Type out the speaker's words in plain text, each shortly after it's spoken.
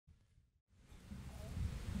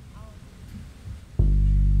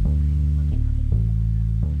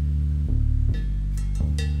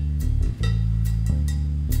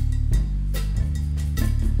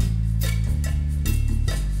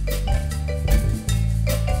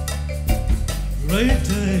great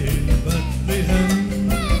day in Bethlehem,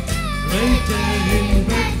 great day in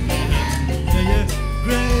Bethlehem, yeah, yeah,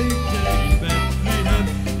 great day in Bethlehem,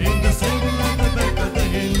 in the stable at the back of the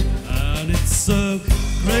hill, and it's a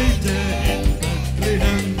great day in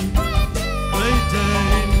Bethlehem, great day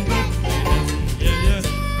in Bethlehem, yeah, yeah,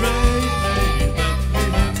 great day in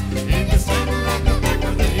Bethlehem, in the stable at the back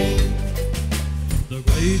of the hill. The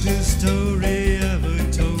greatest story ever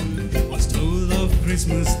told was told of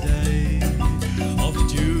Christmas Day, of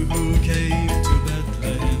two who came to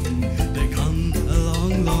Bethlehem. They come a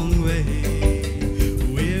long, long way,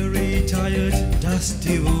 weary, tired,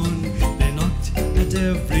 dusty one. They knocked at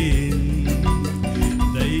every inn.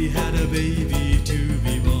 They had a baby to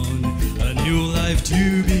be born, a new life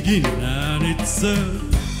to begin, and it's a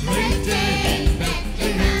great day in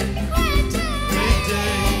Bethlehem, great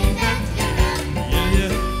day in Bethlehem, yeah,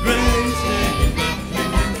 yeah, great day in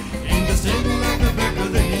Bethlehem, in the stable at the back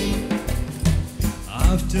of the hill.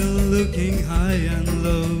 After looking high and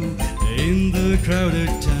low in the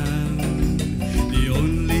crowded town, the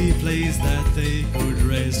only place that they could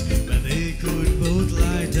rest, where they could both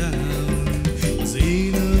lie down, was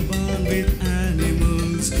in a barn with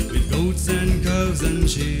animals, with goats and cows and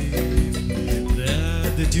sheep. There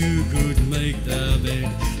the two could make their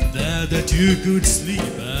bed, there the two could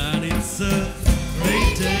sleep, and it's a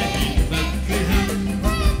great day in Bethlehem,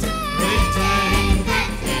 great day in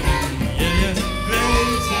Bethlehem, yeah, yeah,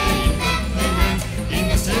 great day in Bethlehem, in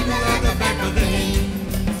the stable at the back of the hill.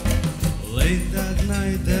 Late that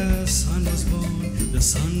night their son was born, the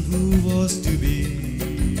son who was to be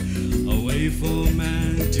a way for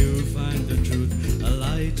man to find the truth, a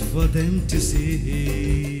light for them to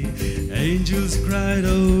see. Angels cried,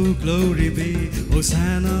 oh glory be,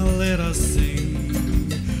 Hosanna let us sing.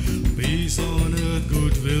 Peace on earth,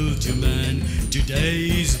 goodwill to man, today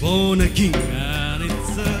is born a king, and